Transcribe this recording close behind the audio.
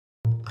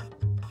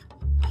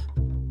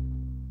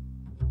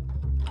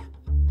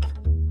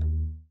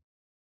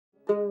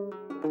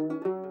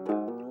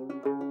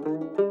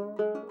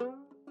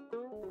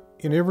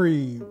In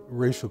every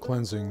racial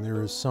cleansing,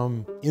 there is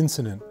some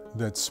incident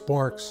that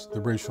sparks the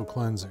racial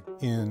cleansing.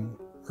 In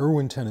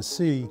Erwin,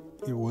 Tennessee,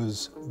 it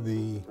was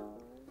the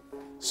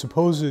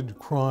supposed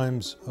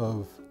crimes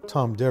of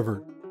Tom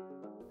Devitt.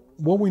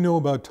 What we know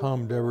about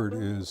Tom Devitt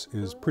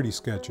is pretty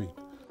sketchy.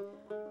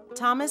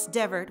 Thomas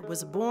Devitt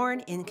was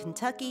born in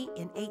Kentucky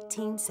in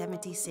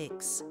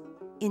 1876.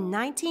 In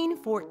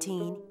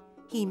 1914,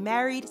 he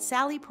married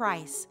Sally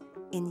Price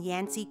in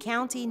Yancey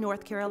County,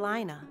 North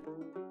Carolina.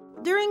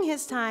 During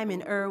his time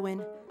in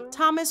Erwin,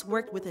 Thomas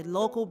worked with a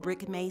local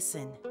brick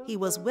mason. He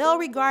was well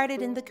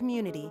regarded in the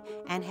community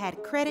and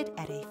had credit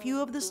at a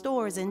few of the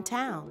stores in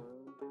town.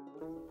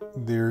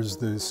 There's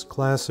this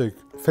classic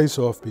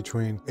face-off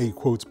between a,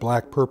 quotes,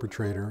 black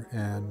perpetrator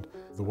and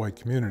the white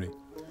community.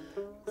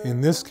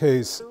 In this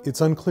case, it's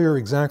unclear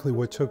exactly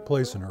what took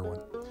place in Erwin,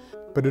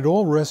 but it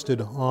all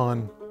rested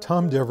on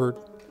Tom Devitt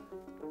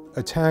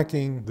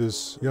attacking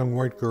this young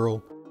white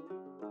girl.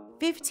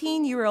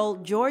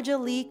 15-year-old Georgia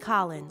Lee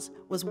Collins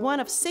was one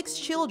of 6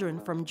 children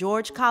from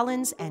George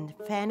Collins and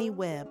Fannie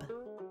Webb.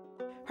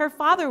 Her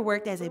father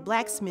worked as a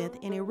blacksmith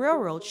in a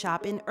railroad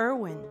shop in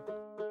Erwin.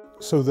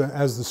 So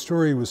as the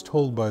story was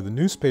told by the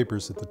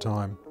newspapers at the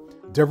time,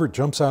 Devitt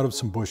jumps out of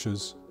some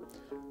bushes,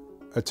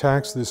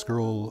 attacks this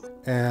girl,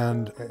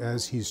 and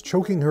as he's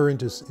choking her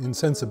into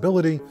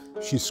insensibility,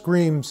 she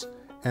screams,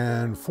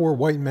 and 4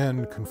 white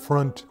men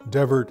confront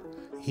Devitt.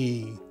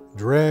 He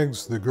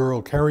drags the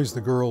girl, carries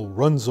the girl,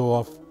 runs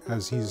off.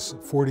 As he's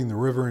fording the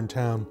river in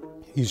town,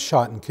 he's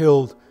shot and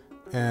killed,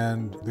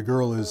 and the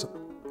girl is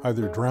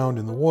either drowned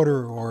in the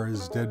water or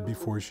is dead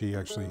before she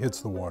actually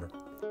hits the water.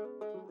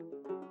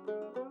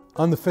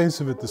 On the face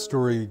of it, the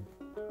story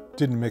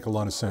didn't make a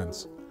lot of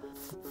sense.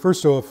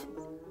 First off,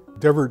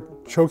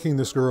 Devitt choking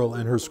this girl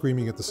and her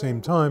screaming at the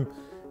same time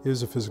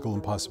is a physical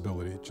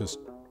impossibility. It just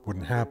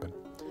wouldn't happen.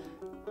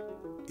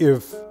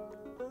 If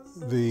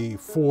the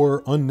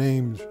 4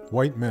 unnamed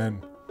white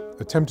men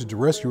attempted to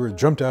rescue her,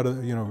 jumped out of,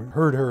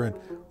 heard her and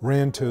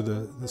ran to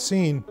the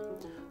scene,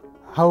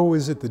 how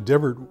is it that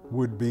Devitt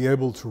would be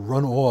able to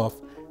run off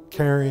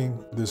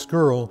carrying this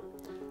girl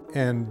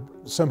and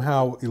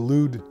somehow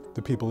elude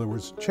the people that were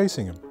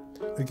chasing him?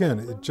 Again,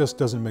 it just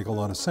doesn't make a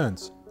lot of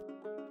sense.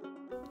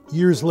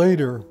 Years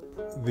later,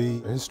 the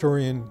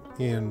historian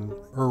in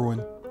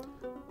Erwin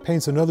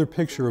paints another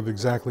picture of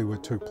exactly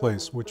what took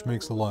place, which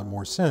makes a lot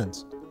more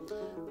sense.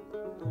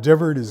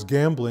 Devitt is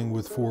gambling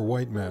with 4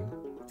 white men,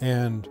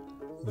 and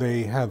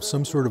they have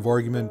some sort of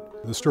argument.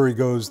 The story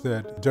goes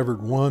that Devitt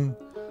won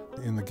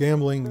in the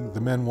gambling.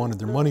 The men wanted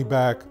their money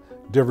back.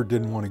 Devitt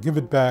didn't want to give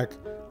it back.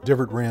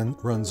 Devitt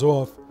runs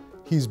off.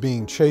 He's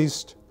being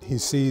chased. He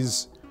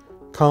sees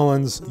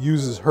Collins,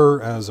 uses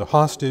her as a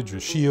hostage, a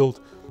shield.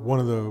 One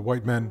of the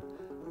white men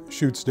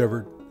shoots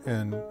Devitt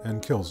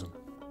and kills him.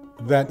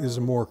 That is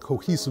a more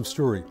cohesive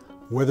story.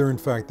 Whether in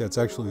fact that's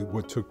actually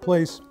what took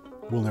place,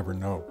 we'll never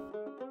know.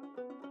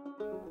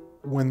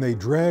 When they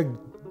dragged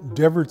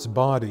Devitt's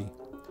body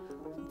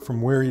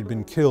from where he'd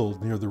been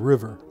killed near the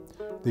river,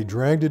 they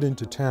dragged it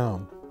into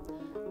town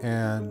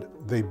and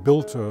they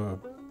built a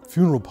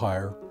funeral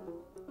pyre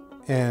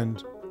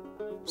and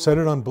set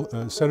it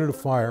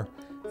afire.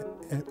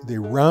 They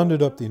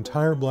rounded up the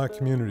entire black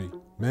community,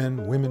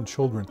 men, women,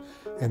 children,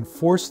 and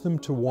forced them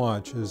to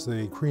watch as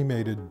they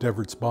cremated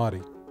Devitt's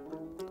body.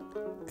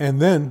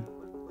 And then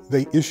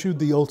they issued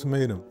the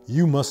ultimatum,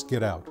 you must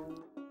get out.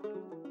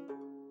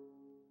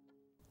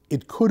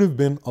 It could have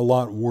been a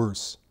lot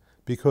worse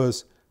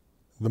because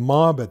the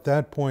mob at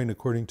that point,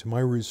 according to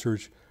my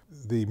research,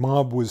 the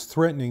mob was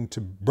threatening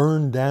to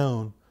burn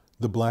down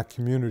the black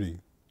community,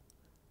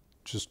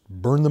 just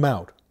burn them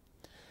out.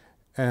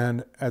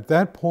 And at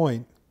that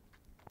point,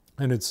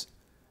 and it's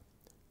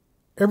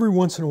every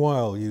once in a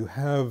while you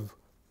have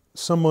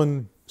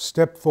someone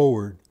step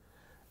forward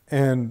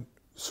and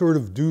sort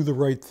of do the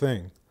right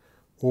thing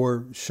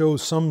or show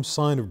some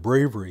sign of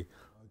bravery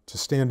to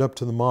stand up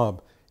to the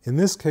mob. In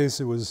this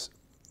case, it was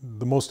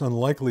the most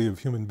unlikely of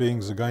human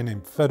beings, a guy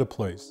named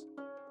Place.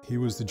 He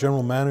was the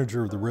general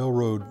manager of the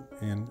railroad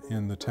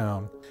in the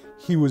town.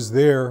 He was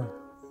there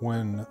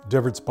when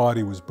Devitt's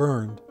body was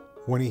burned.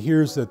 When he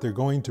hears that they're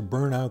going to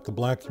burn out the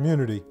black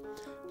community,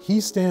 he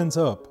stands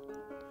up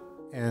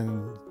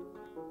and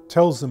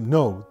tells them,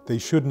 no, they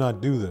should not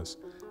do this.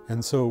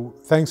 And so,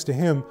 thanks to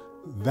him,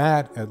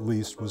 that at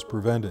least was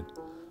prevented.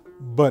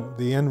 But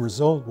the end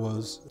result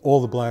was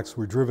all the blacks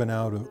were driven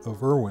out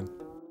of Erwin.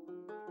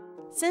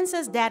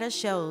 Census data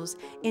shows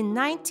in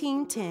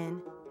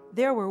 1910,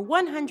 there were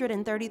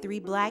 133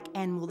 black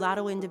and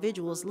mulatto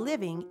individuals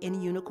living in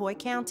Unicoi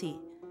County.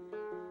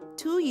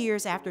 2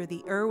 years after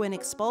the Erwin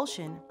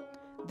Expulsion,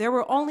 there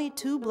were only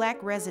 2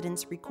 black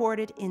residents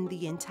recorded in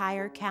the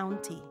entire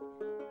county.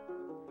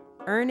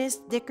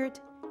 Ernest Dickert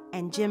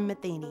and Jim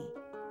Matheny,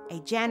 a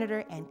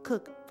janitor and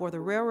cook for the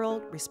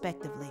railroad,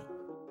 respectively.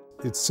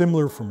 It's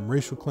similar from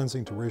racial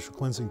cleansing to racial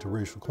cleansing to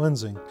racial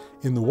cleansing.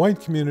 In the white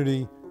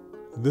community,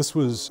 this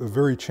was a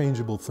very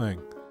changeable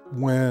thing.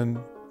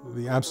 When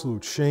the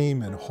absolute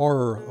shame and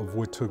horror of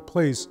what took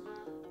place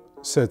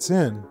sets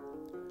in,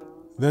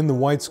 then the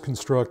whites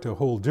construct a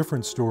whole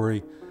different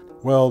story.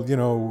 Well, you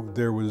know,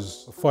 there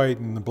was a fight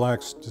and the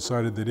blacks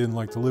decided they didn't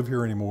like to live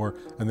here anymore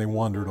and they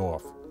wandered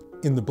off.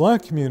 In the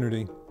black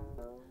community,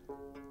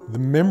 the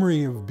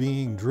memory of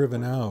being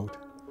driven out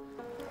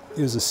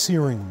is a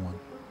searing one.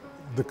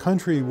 The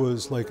country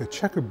was like a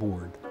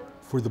checkerboard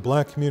for the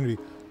black community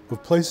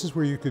of places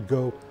where you could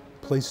go,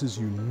 places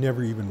you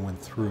never even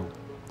went through.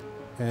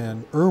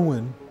 And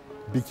Erwin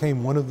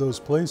became one of those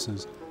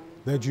places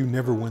that you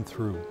never went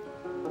through.